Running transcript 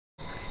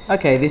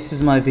Okay, this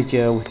is my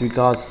video with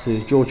regards to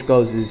George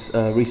Groves'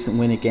 recent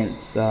win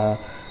against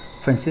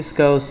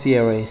Francisco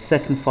Sierra's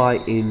second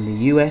fight in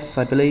the US,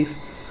 I believe.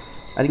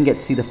 I didn't get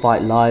to see the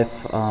fight live.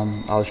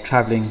 I was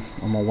traveling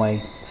on my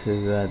way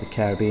to the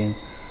Caribbean,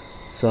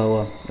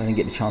 so I didn't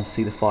get the chance to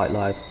see the fight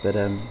live. But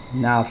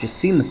now I've just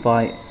seen the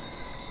fight.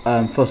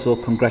 First of all,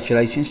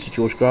 congratulations to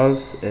George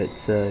Groves.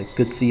 It's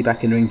good to see you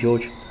back in the ring,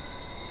 George.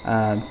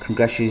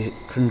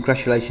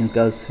 Congratulations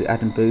goes to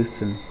Adam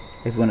Booth and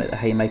everyone at the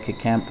Haymaker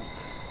camp.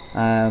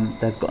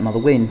 They've got another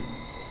win.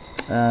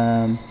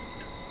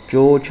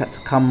 George had to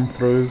come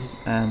through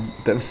a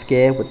bit of a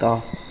scare with the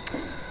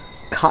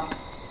cut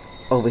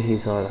over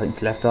his I think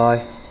it's left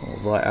eye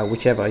or right eye,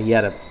 whichever. He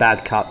had a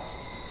bad cut,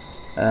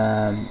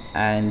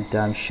 and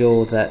I'm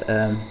sure that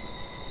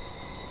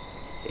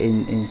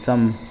in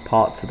some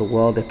parts of the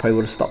world they probably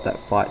would have stopped that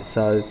fight.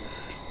 So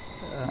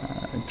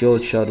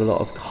George showed a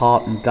lot of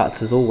heart and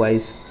guts as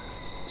always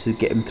to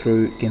get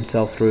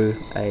himself through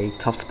a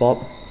tough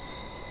spot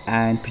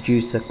and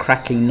produce a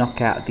cracking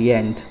knockout at the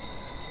end.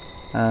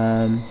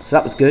 So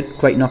that was good.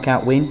 Great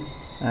knockout win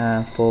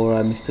for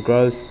Mr.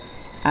 Groves,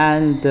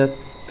 and a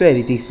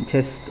fairly decent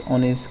test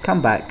on his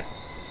comeback.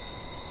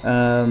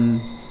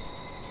 For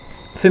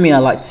me, I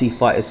like to see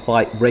fighters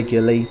fight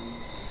regularly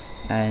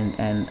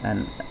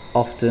and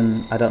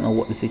often. I don't know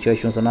what the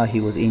situation was. I know he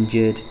was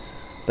injured,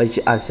 but as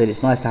I said,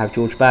 it's nice to have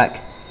George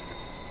back.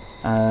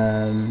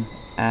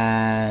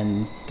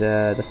 And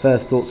the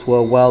first thoughts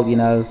were, well, you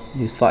know,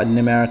 he was fighting in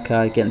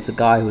America against a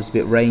guy who was a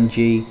bit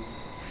rangy,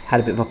 had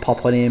a bit of a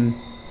pop on him.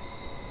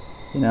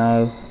 You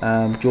know,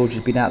 George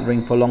has been out the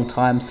ring for a long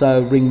time,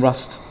 so ring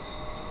rust,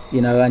 you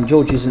know, and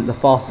George isn't the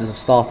fastest of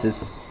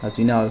starters, as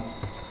we know,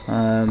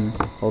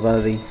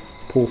 although the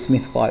Paul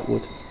Smith fight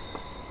would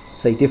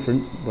say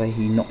different, where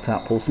he knocked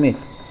out Paul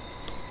Smith.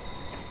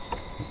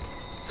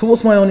 So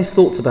what's my honest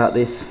thoughts about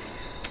this?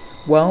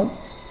 Well,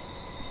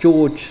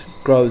 George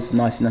Groves is a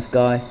nice enough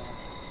guy.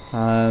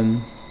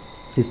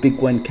 His big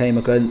win came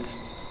against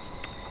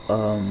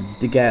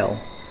DeGale.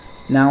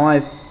 Now,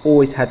 I've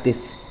always had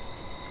this,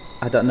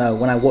 I don't know,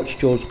 when I watch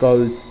George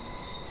Groves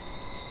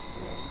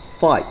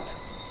fight,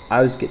 I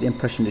always get the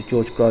impression that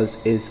George Groves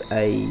is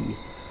a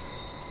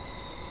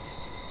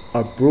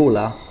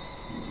brawler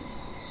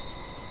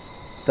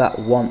that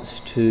wants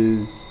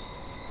to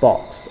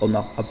box, or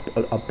not,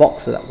 a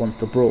boxer that wants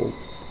to brawl.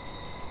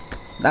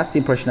 That's the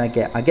impression I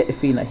get. I get the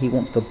feeling that he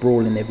wants to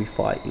brawl in every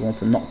fight. He wants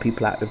to knock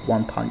people out with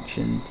one punch,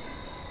 and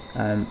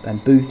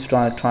Booth's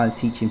trying to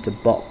teach him to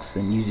box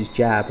and use his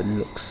jab and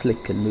look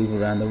slick and move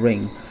around the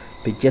ring.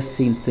 But it just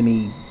seems to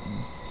me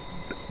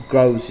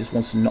Groves just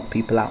wants to knock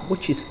people out,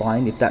 which is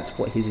fine if that's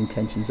what his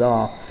intentions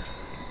are.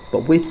 But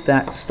with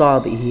that style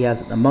that he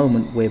has at the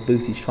moment, where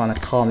Booth is trying to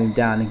calm him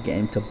down and get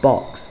him to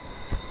box,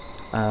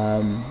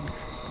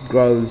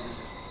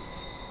 Groves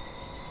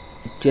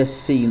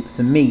just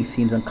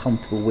seems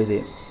uncomfortable with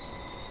it.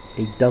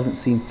 He doesn't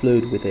seem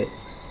fluid with it,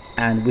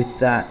 and with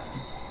that,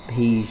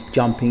 he's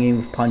jumping in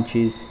with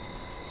punches.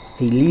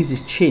 He leaves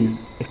his chin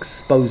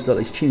exposed.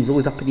 His chin is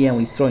always up in the air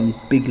when he's throwing these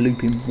big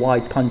looping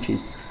wide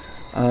punches,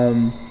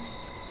 and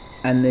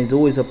there's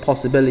always a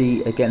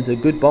possibility against a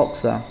good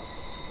boxer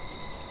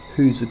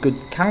who's a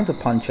good counter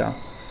puncher,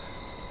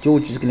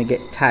 George is going to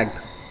get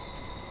tagged.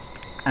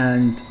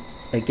 And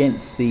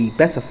against the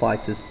better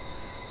fighters,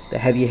 the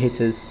heavier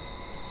hitters,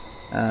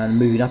 and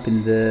moving up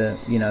in the,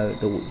 you know,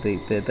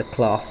 the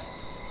class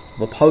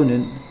of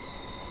opponent,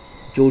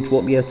 George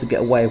won't be able to get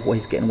away with what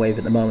he's getting away with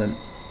at the moment.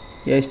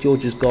 Yes,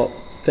 George has got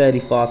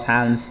fairly fast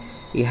hands.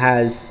 He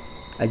has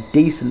a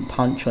decent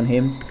punch on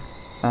him.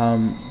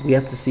 We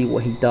have to see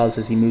what he does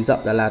as he moves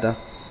up the ladder,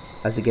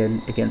 as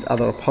again against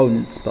other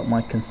opponents. But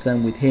my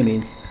concern with him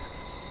is,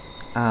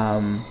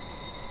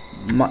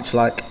 much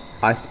like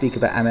I speak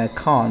about Amir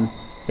Khan,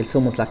 it's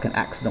almost like an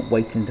accident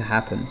waiting to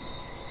happen.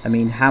 I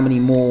mean, how many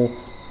more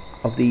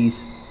of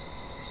these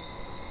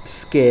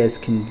scares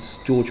can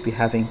George be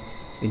having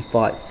in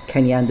fights?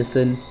 Kenny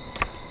Anderson,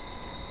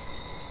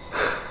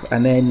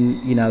 and then,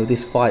 you know,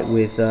 this fight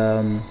with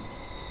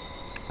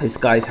this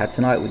guy's had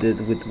tonight with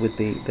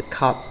the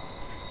cut.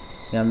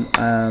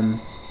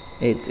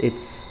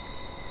 It's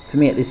for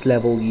me, at this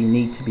level, you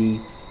need to be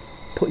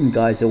putting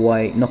guys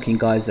away, knocking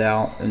guys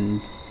out,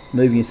 and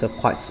moving yourself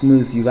quite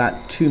smooth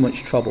without too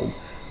much trouble.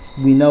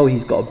 We know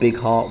he's got a big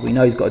heart. We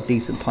know he's got a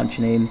decent punch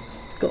in him.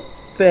 He's got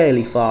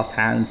fairly fast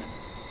hands.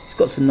 He's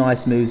got some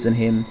nice moves in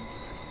him.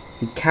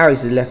 He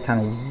carries his left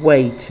hand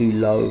way too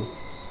low,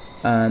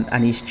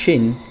 and his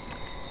chin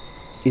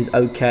is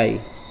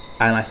okay.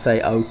 And I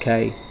say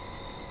okay.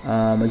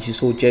 As you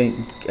saw,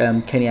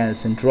 Kenny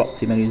Anderson dropped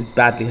him, and he was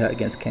badly hurt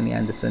against Kenny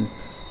Anderson.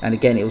 And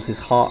again, it was his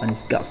heart and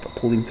his guts that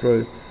pulled him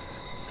through.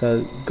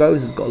 So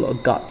Groves has got a lot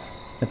of guts.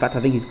 In fact, I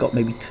think he's got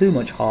maybe too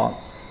much heart.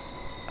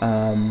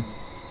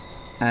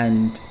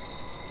 And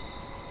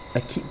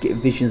I keep getting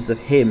visions of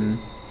him,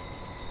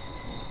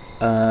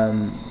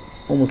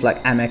 almost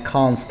like Amir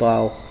Khan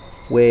style,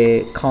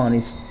 where Khan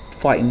is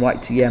fighting right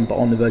to the end but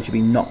on the verge of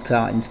being knocked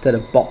out. Instead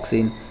of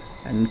boxing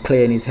and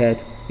clearing his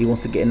head, he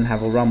wants to get in and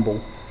have a rumble.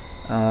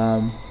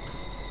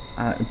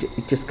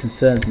 It just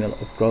concerns me a lot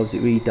with Groves. It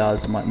really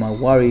does. My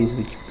worries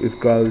with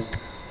Groves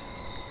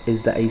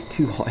is that he's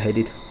too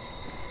hot-headed.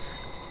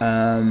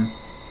 And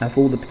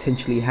for all the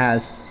potential he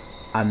has,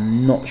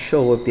 I'm not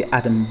sure if the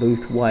Adam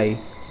Booth way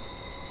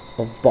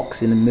of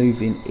boxing and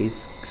moving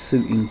is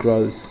suiting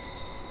Groves.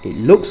 It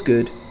looks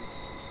good,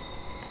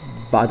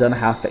 but I don't know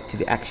how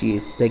effective it actually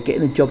is. They're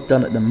getting the job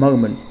done at the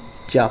moment,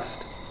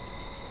 just.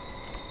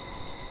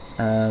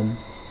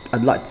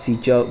 I'd like to see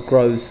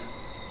Groves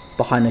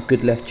behind a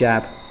good left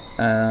jab,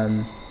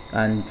 and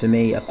for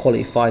me, a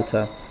quality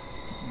fighter,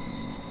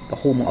 the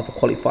hallmark of a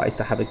quality fighter is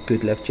to have a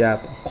good left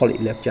jab, a quality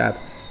left jab.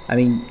 I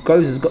mean,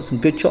 Groves has got some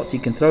good shots he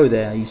can throw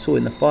there, you saw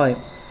in the fight,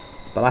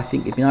 but I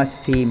think it'd be nice to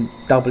see him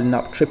doubling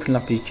up, tripling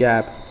up his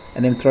jab,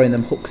 and then throwing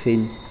them hooks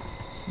in,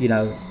 you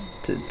know,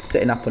 to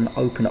setting up and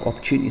open up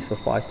opportunities for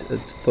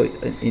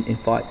in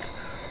fights,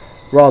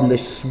 rather than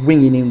just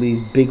swinging in with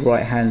these big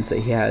right hands that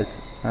he has.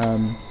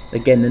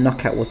 Again, the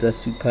knockout was a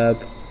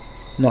superb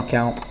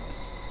knockout,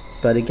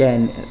 but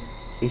again,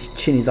 his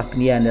chin is up in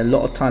the air, and a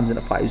lot of times in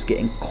the fight he was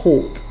getting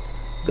caught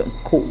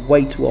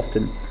way too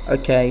often.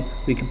 Okay,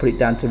 we can put it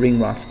down to ring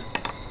rust,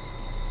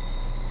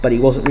 but he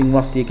wasn't ring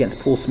rusty against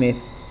Paul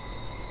Smith,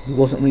 he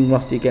wasn't ring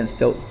rusty against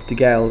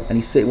DeGale, and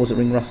he certainly wasn't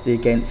ring rusty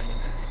against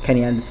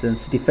Kenny Anderson.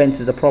 So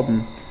defense is a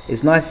problem.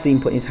 It's nice to see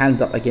him putting his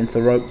hands up against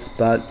the ropes,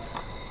 but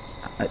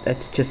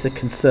that's just a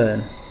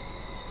concern,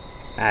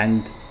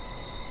 and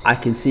I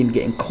can see him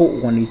getting caught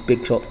with one of these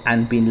big shots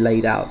and being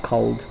laid out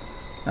cold,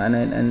 and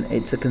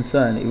it's a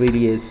concern. It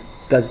really is,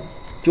 because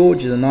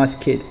George is a nice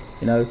kid,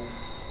 you know,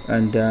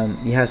 and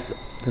he has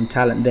some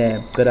talent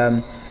there, but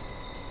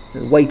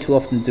way too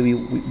often do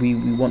we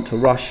want to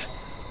rush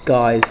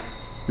guys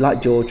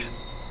like George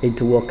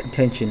into world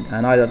contention,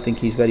 and I don't think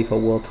he's ready for a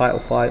world title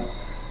fight.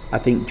 I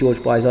think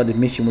George, by his own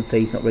admission, would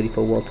say he's not ready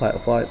for a world title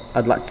fight.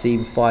 I'd like to see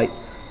him fight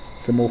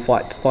some more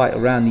fights, fight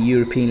around the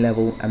European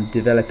level, and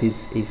develop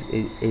his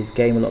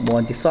game a lot more,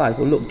 and decide,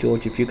 well, look,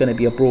 George, if you're going to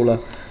be a brawler,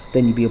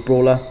 then you be a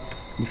brawler.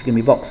 If you're going to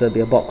be a boxer,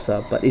 be a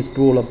boxer. But this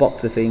brawler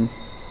boxer thing,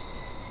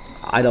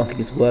 I don't think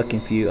it's working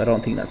for you. I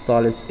don't think that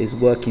style is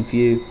working for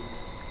you.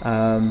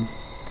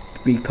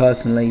 Me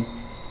personally,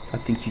 I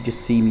think you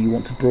just see me, you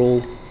want to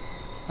brawl.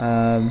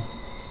 But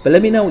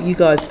let me know what you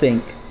guys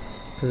think,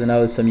 because I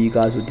know some of you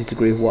guys would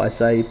disagree with what I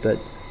say, but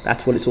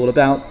that's what it's all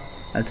about,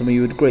 and some of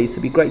you would agree. So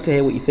it'd be great to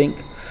hear what you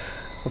think.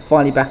 I'm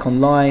finally back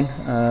online.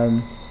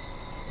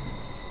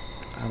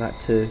 I've had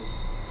to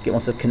get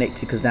myself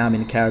connected because now I'm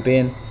in the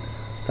Caribbean,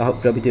 so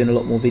hopefully I'll be doing a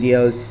lot more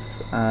videos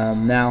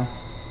now,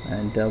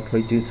 and I'll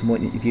probably do some more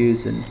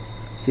interviews and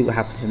see what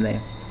happens from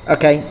there.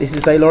 Okay, this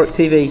is BWTMONLINE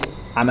TV.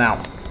 I'm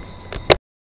out.